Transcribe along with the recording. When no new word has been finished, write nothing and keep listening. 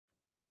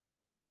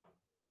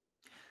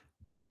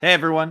Hey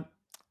everyone,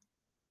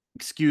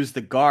 excuse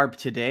the garb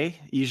today.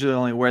 Usually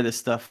only wear this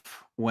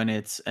stuff when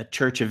it's a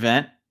church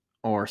event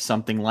or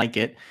something like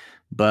it,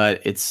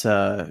 but it's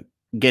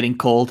getting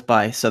cold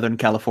by Southern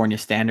California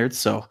standards,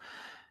 so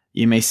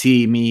you may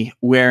see me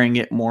wearing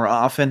it more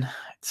often.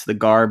 It's the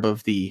garb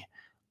of the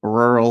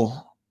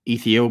rural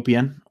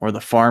Ethiopian or the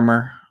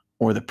farmer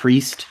or the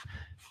priest.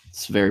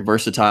 It's very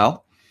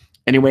versatile.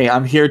 Anyway,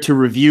 I'm here to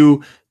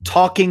review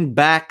Talking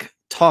Back,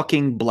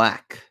 Talking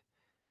Black.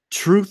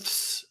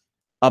 Truths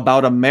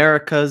about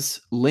America's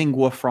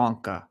Lingua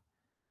Franca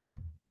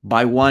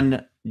by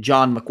one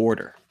John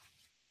McWhorter.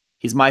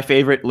 He's my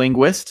favorite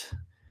linguist.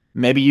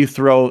 Maybe you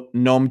throw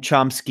Noam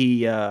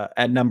Chomsky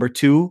at number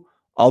 2,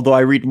 although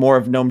I read more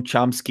of Noam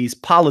Chomsky's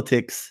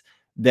politics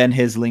than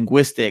his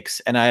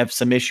linguistics, and I have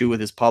some issue with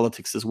his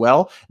politics as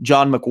well.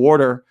 John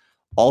McWhorter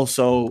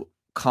also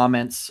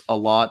comments a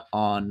lot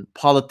on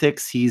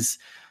politics. He's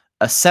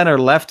a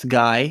center-left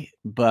guy,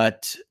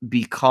 but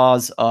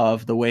because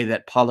of the way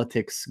that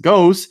politics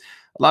goes,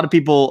 a lot of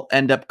people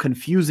end up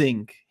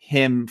confusing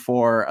him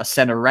for a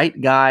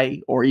center-right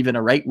guy or even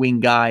a right-wing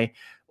guy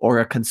or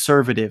a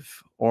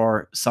conservative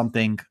or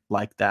something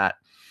like that.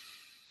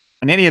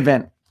 In any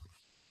event,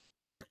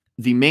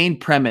 the main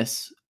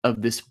premise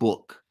of this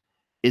book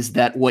is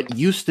that what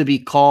used to be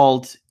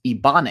called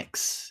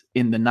Ebonics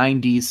in the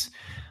 90s,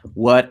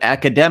 what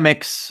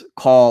academics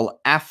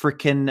call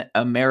African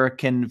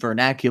American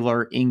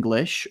Vernacular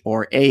English,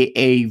 or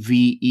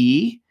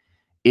AAVE,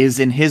 is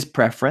in his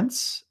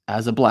preference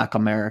as a Black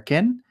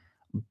American,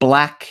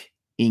 Black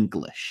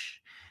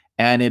English.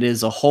 And it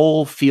is a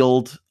whole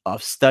field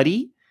of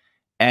study,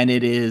 and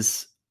it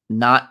is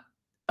not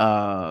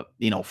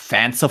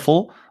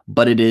fanciful,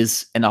 but it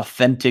is an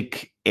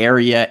authentic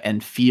area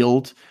and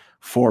field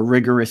for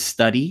rigorous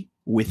study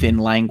within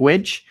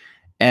language.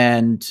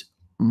 And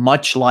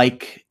much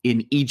like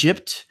in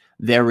Egypt,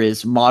 there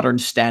is modern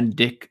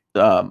standard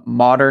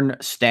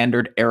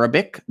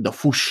Arabic, the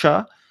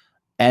Fusha,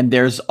 and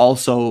there's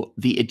also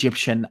the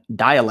Egyptian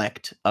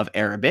dialect of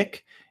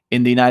Arabic.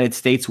 In the United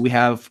States, we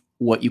have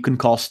what you can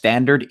call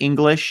standard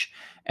English,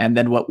 and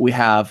then what we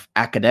have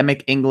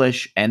academic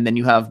English, and then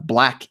you have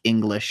Black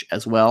English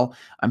as well.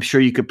 I'm sure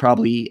you could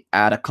probably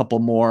add a couple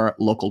more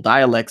local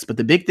dialects, but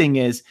the big thing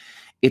is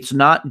it's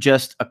not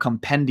just a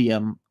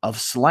compendium of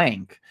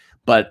slang,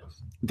 but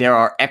there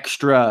are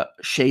extra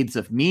shades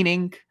of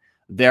meaning.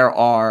 There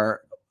are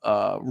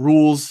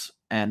rules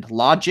and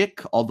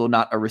logic, although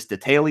not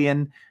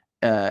Aristotelian,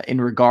 in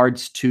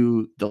regards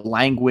to the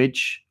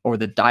language or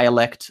the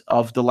dialect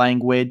of the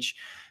language.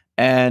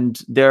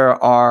 And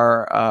there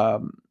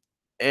are,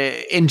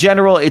 in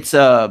general,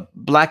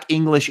 Black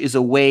English is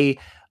a way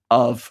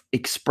of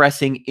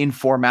expressing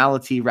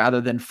informality rather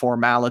than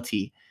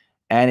formality.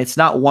 And it's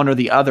not one or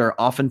the other.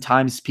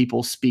 Oftentimes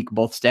people speak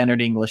both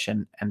standard English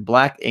and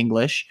Black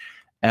English,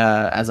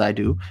 as I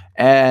do.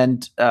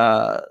 And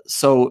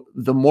so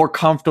the more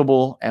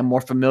comfortable and more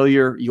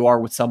familiar you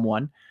are with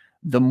someone,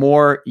 the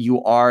more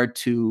you are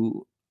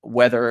to,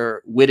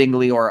 whether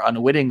wittingly or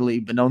unwittingly,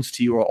 beknownst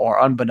to you or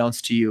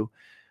unbeknownst to you,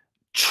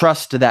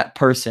 trust that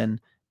person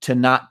to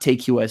not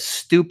take you as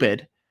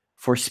stupid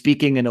for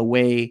speaking in a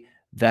way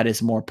that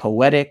is more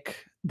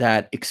poetic,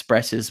 that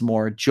expresses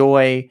more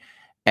joy,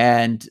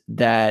 and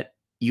that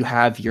you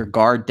have your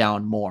guard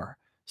down more.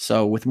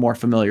 So with more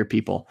familiar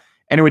people.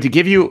 Anyway, to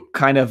give you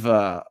kind of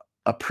a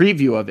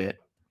preview of it,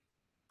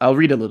 I'll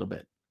read a little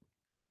bit.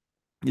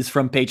 This is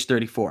from page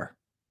 34.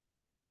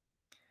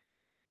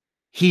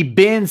 He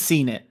been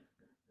seen it.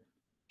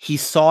 He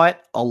saw it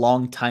a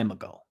long time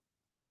ago.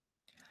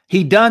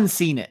 He done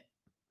seen it.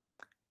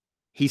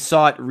 He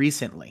saw it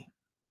recently.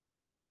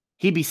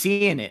 He be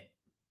seeing it.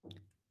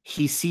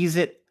 He sees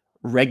it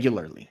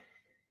regularly.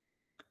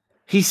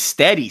 He's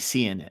steady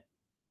seeing it.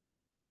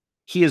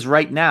 He is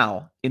right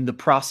now in the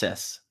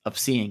process of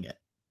seeing it.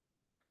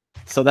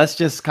 So that's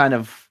just kind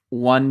of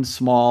one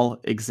small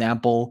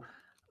example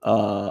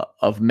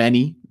of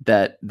many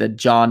that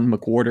John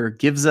McWhorter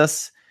gives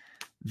us,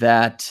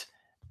 that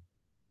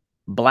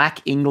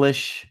Black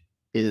English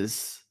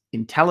is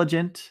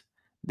intelligent.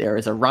 There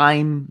is a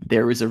rhyme.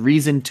 There is a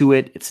reason to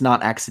it. It's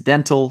not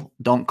accidental.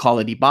 Don't call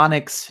it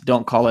Ebonics.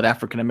 Don't call it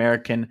African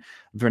American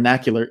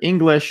Vernacular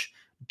English.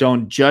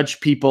 Don't judge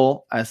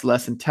people as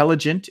less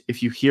intelligent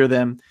if you hear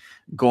them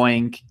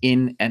going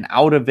in and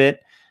out of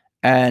it.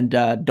 And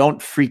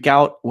don't freak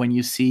out when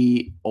you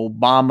see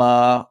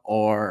Obama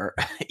or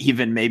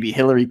even maybe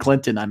Hillary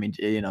Clinton. I mean,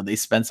 they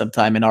spent some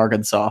time in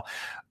Arkansas,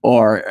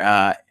 or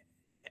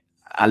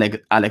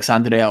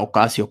Alexandria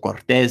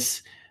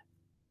Ocasio-Cortez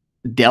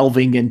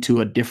delving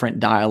into a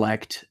different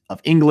dialect of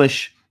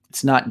English.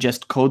 It's not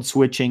just code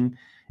switching.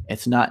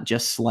 It's not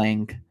just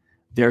slang.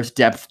 There's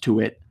depth to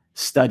it.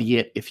 Study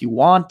it if you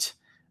want.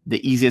 The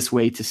easiest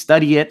way to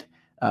study it,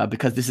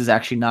 because this is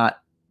actually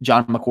not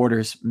John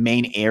McWhorter's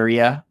main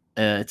area,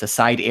 it's a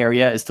side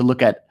area, is to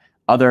look at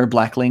other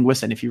Black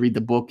linguists. And if you read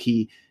the book,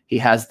 he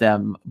has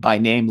them by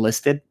name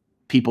listed,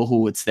 people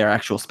who it's their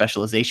actual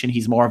specialization.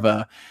 He's more of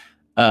a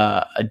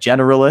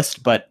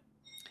generalist, but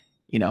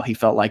he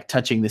felt like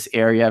touching this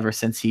area ever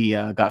since he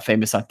got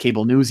famous on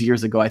cable news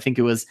years ago. I think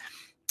it was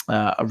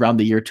around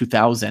the year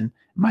 2000,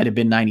 might have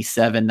been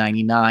 97,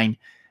 99,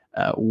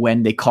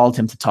 when they called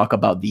him to talk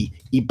about the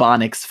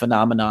Ebonics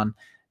phenomenon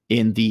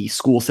in the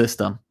school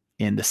system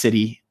in the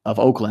city of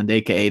Oakland,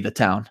 aka the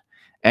town.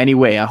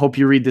 Anyway, I hope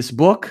you read this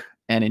book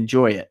and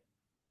enjoy it.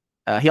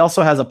 He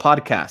also has a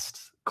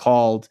podcast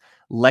called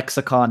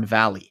Lexicon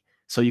Valley.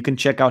 So you can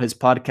check out his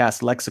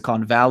podcast,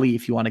 Lexicon Valley,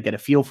 if you want to get a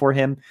feel for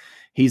him.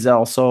 He's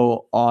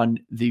also on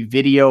the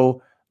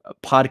video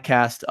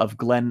podcast of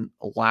Glenn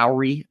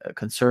Lowry, a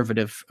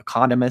conservative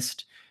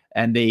economist.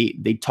 And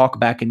they talk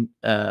back and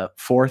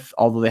forth,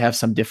 although they have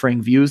some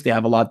differing views. They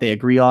have a lot they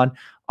agree on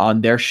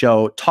their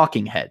show,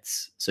 Talking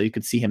Heads. So you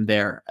could see him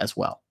there as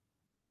well.